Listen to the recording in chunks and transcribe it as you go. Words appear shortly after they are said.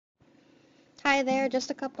Hi there,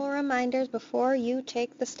 just a couple reminders before you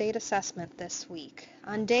take the state assessment this week.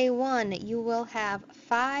 On day 1, you will have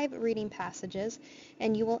 5 reading passages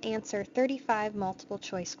and you will answer 35 multiple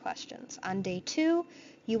choice questions. On day 2,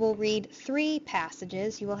 you will read 3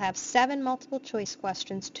 passages. You will have 7 multiple choice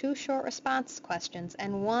questions, 2 short response questions,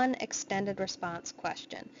 and 1 extended response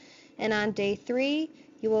question. And on day 3,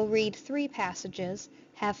 you will read 3 passages,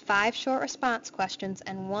 have 5 short response questions,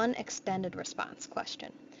 and 1 extended response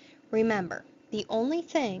question. Remember, the only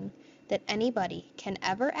thing that anybody can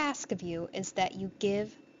ever ask of you is that you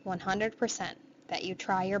give 100%, that you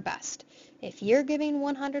try your best. If you're giving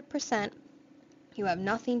 100%, you have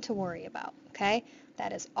nothing to worry about, okay?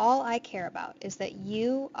 That is all I care about, is that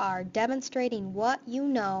you are demonstrating what you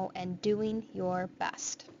know and doing your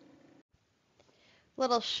best.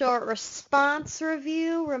 Little short response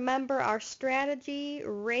review. Remember our strategy: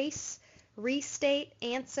 race, restate,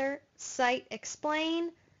 answer, cite,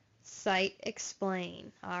 explain. Cite,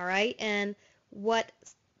 explain. All right, and what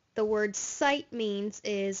the word cite means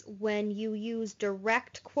is when you use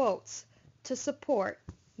direct quotes to support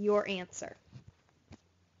your answer.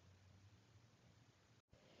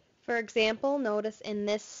 For example, notice in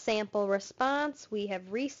this sample response, we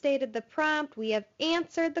have restated the prompt, we have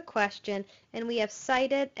answered the question, and we have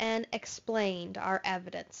cited and explained our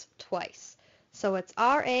evidence twice. So it's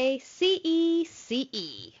RACECE.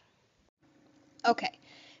 Okay,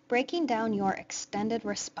 breaking down your extended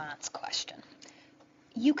response question.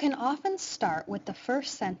 You can often start with the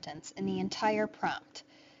first sentence in the entire prompt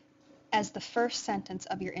as the first sentence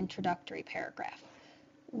of your introductory paragraph.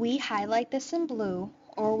 We highlight this in blue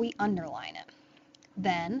or we underline it.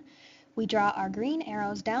 Then we draw our green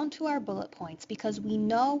arrows down to our bullet points because we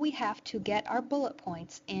know we have to get our bullet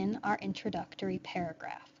points in our introductory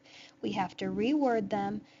paragraph. We have to reword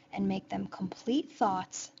them and make them complete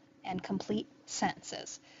thoughts and complete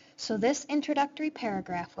sentences. So this introductory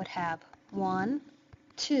paragraph would have 1,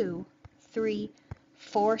 2, 3,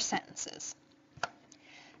 4 sentences.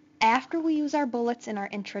 After we use our bullets in our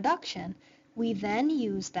introduction, we then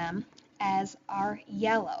use them as our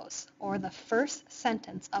yellows, or the first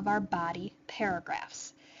sentence of our body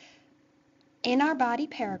paragraphs. In our body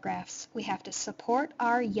paragraphs, we have to support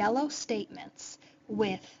our yellow statements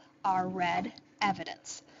with our red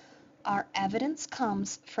evidence. Our evidence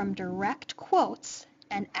comes from direct quotes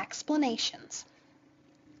and explanations.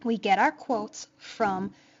 We get our quotes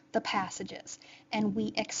from the passages, and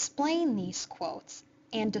we explain these quotes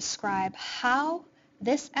and describe how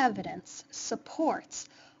this evidence supports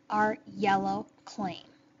our yellow claim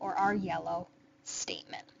or our yellow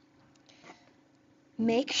statement.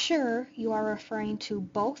 Make sure you are referring to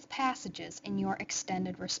both passages in your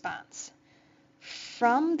extended response.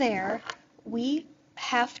 From there, we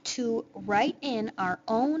have to write in our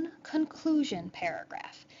own conclusion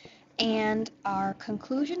paragraph, and our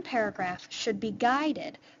conclusion paragraph should be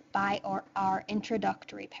guided by our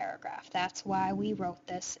introductory paragraph. That's why we wrote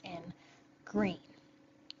this in green.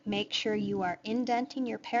 Make sure you are indenting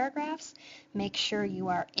your paragraphs, make sure you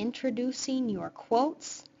are introducing your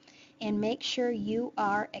quotes, and make sure you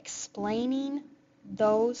are explaining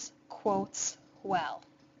those quotes well.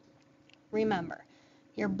 Remember,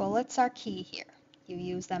 your bullets are key here. You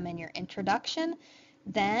use them in your introduction,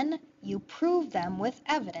 then you prove them with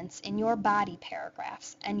evidence in your body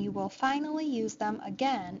paragraphs, and you will finally use them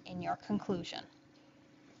again in your conclusion.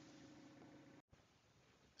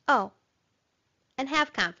 Oh, and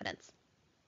have confidence.